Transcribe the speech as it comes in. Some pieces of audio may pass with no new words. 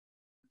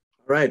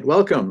right,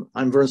 welcome.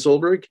 I'm Vern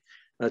Solberg.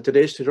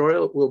 Today's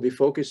tutorial will be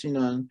focusing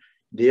on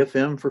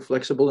DFM for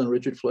flexible and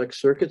rigid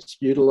flex circuits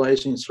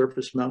utilizing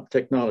surface mount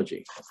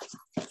technology.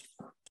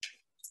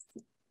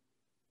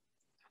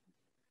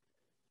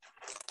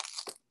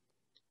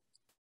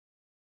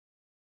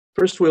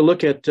 First, we'll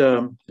look at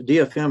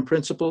DFM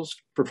principles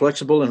for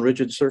flexible and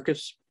rigid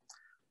circuits.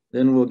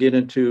 Then we'll get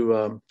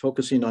into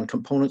focusing on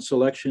component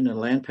selection and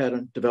land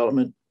pattern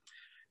development.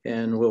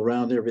 And we'll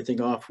round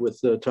everything off with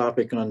the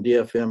topic on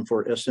DFM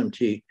for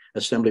SMT,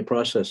 assembly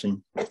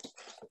processing.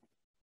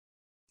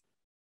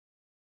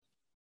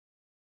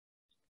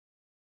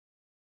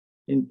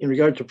 In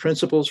regard to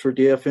principles for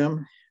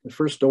DFM, the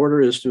first order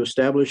is to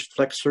establish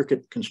flex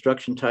circuit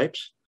construction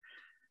types.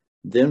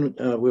 Then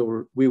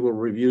we will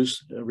review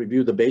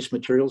the base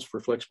materials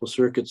for flexible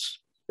circuits,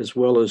 as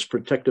well as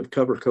protective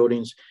cover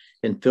coatings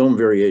and film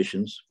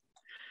variations.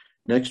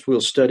 Next, we'll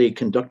study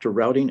conductor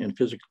routing and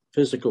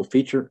physical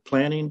feature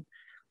planning,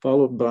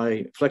 followed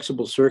by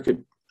flexible circuit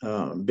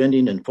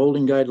bending and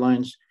folding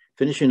guidelines,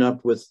 finishing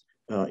up with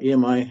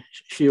EMI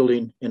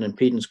shielding and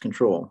impedance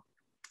control.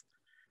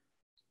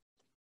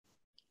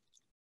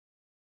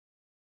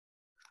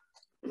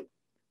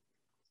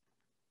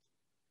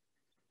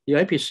 The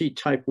IPC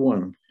type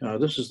 1,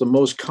 this is the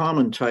most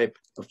common type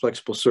of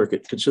flexible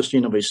circuit,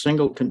 consisting of a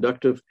single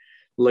conductive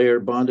layer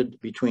bonded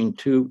between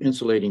two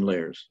insulating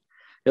layers.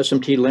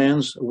 SMT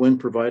lands, when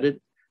provided,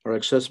 are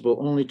accessible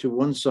only to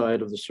one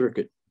side of the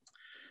circuit.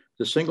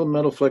 The single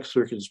metal flex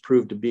circuit is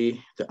proved to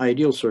be the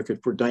ideal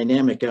circuit for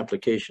dynamic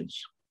applications.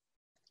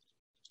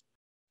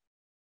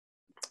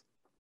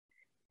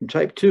 In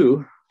type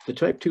 2, the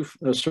type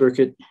 2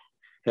 circuit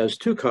has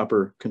two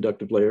copper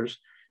conductive layers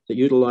that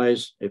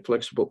utilize a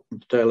flexible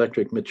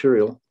dielectric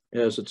material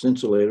as its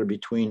insulator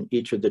between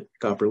each of the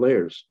copper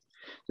layers.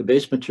 The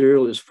base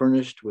material is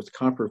furnished with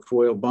copper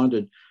foil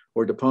bonded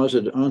or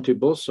deposited onto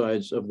both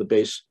sides of the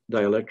base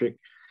dielectric.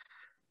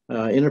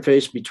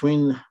 Interface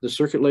between the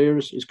circuit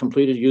layers is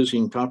completed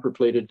using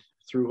copper-plated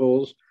through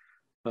holes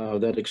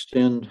that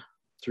extend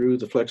through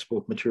the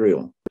flexible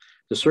material.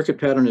 The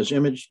circuit pattern is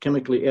imaged,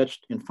 chemically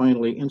etched, and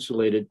finally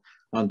insulated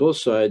on both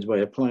sides by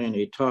applying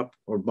a top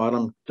or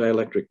bottom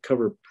dielectric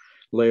cover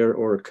layer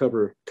or a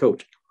cover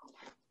coat.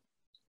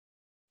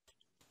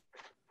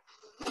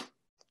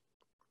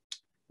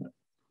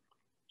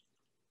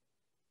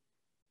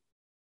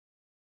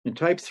 In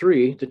type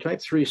 3, the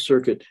type 3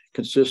 circuit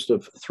consists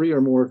of 3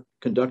 or more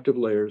conductive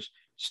layers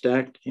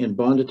stacked and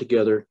bonded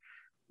together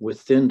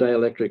with thin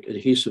dielectric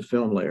adhesive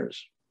film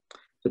layers.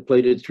 The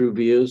plated through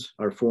vias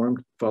are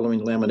formed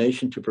following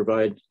lamination to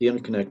provide the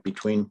interconnect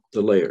between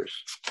the layers.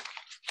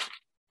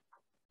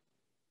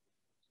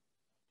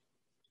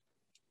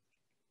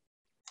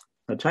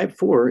 Now, type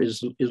 4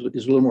 is a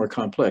little more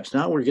complex.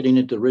 Now we're getting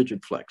into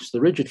rigid flex.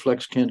 The rigid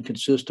flex can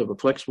consist of a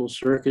flexible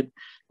circuit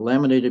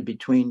laminated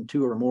between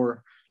 2 or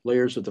more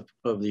layers of the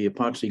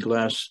epoxy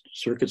glass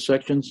circuit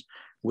sections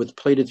with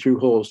plated through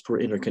holes for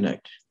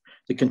interconnect.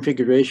 The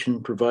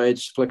configuration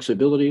provides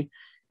flexibility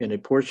in a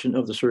portion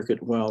of the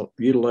circuit while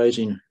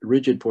utilizing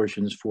rigid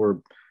portions for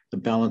the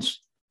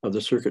balance of the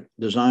circuit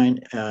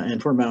design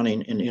and for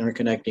mounting and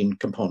interconnecting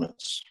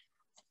components.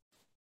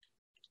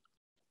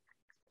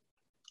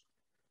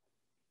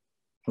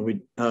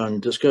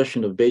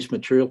 Discussion of base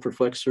material for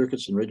flex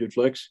circuits and rigid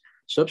flex.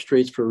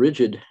 Substrates for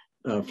rigid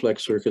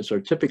flex circuits are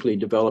typically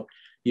developed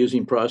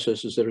using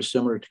processes that are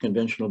similar to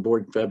conventional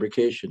board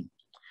fabrication.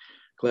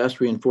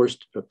 Glass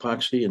reinforced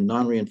epoxy and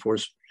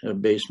non-reinforced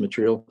base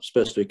material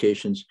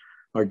specifications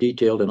are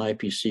detailed in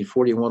IPC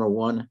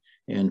 4101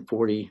 and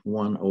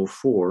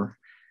 4104,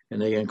 and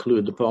they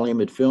include the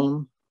polyimide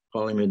film,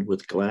 polyimide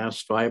with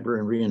glass fiber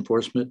and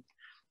reinforcement,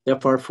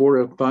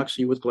 FR4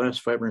 epoxy with glass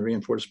fiber and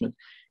reinforcement,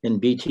 and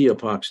BT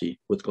epoxy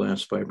with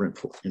glass fiber and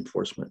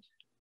reinforcement.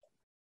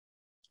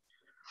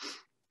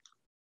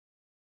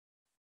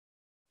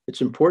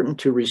 It's important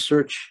to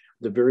research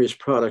the various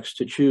products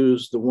to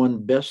choose the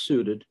one best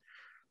suited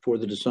for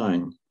the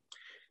design.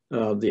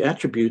 The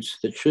attributes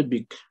that should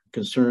be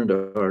concerned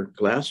are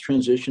glass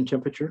transition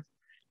temperature,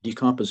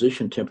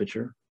 decomposition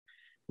temperature,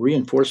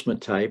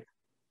 reinforcement type,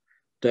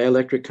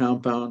 dielectric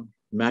compound,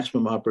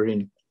 maximum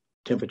operating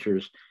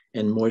temperatures,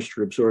 and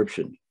moisture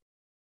absorption.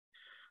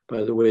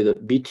 By the way, the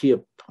BT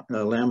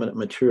laminate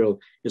material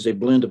is a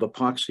blend of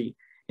epoxy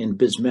and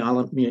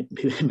bismulamine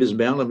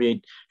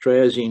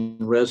triazine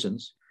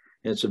resins.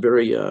 And it's a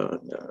very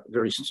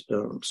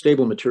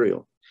stable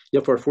material.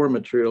 The FR4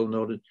 material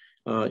noted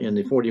in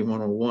the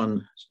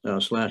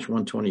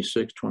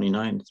 4101/126,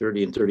 29,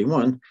 30, and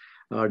 31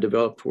 are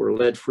developed for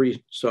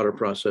lead-free solder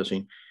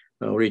processing,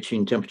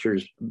 reaching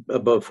temperatures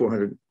above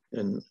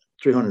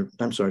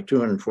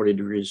 240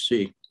 degrees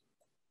C.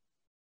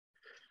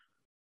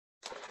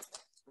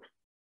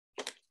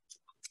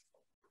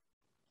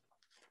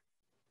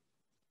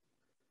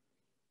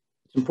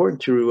 It's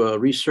important to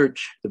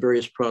research the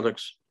various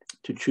products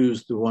to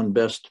choose the one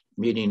best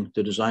meeting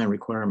the design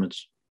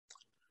requirements.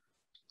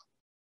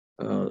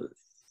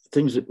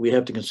 Things that we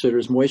have to consider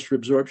is moisture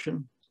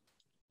absorption,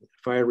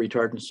 fire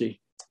retardancy,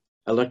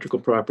 electrical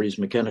properties,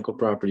 mechanical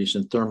properties,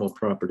 and thermal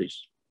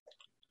properties.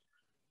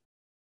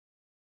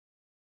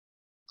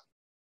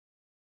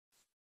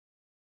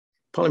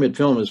 Polyimide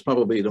film is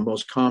probably the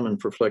most common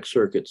for flex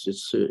circuits.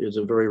 It's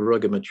a very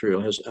rugged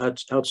material, has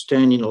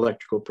outstanding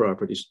electrical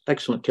properties,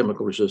 excellent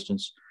chemical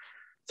resistance,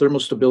 thermal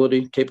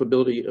stability,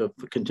 capability of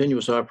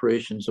continuous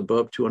operations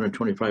above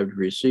 225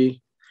 degrees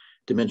C,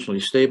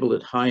 dimensionally stable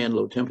at high and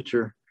low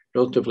temperature,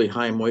 relatively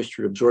high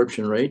moisture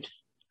absorption rate,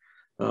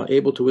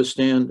 able to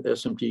withstand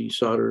SMT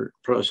solder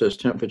process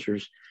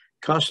temperatures,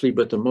 costly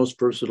but the most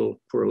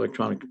versatile for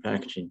electronic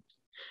packaging.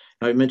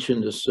 I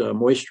mentioned this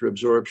moisture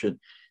absorption.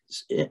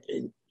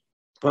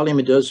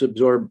 Polyimide does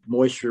absorb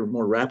moisture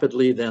more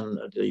rapidly than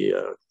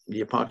the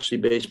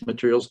epoxy-based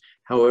materials.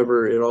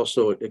 However, it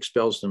also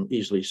expels them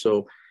easily.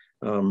 So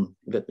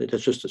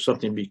that's just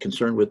something to be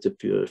concerned with.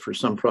 If for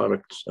some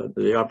products,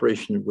 the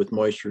operation with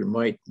moisture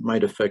might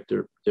affect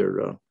their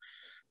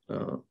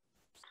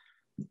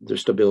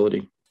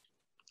stability.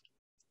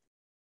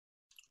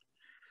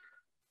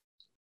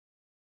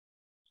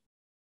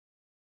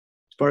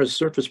 As far as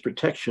surface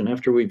protection,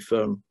 after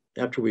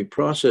we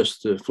process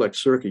the flex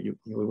circuit,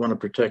 we want to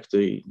protect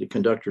the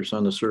conductors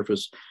on the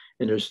surface,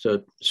 and there's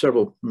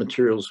several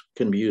materials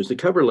can be used. The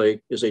cover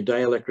layer is a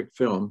dielectric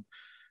film,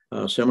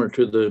 similar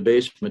to the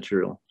base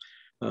material.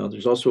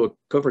 There's also a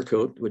cover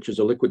coat, which is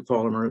a liquid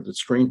polymer that's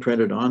screen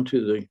printed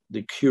onto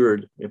the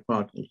cured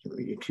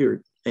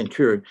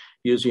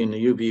using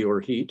the UV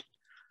or heat.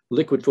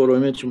 Liquid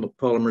photoimage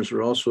polymers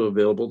are also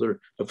available.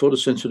 They're a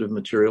photosensitive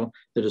material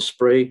that is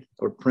spray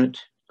or print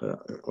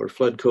or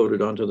flood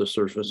coated onto the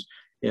surface,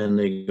 and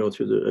they go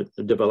through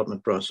the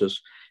development process.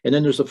 And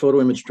then there's the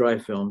photoimage dry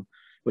film,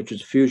 which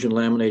is fusion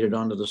laminated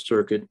onto the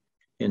circuit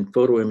and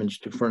photoimage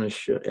to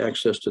furnish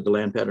access to the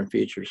land pattern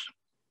features.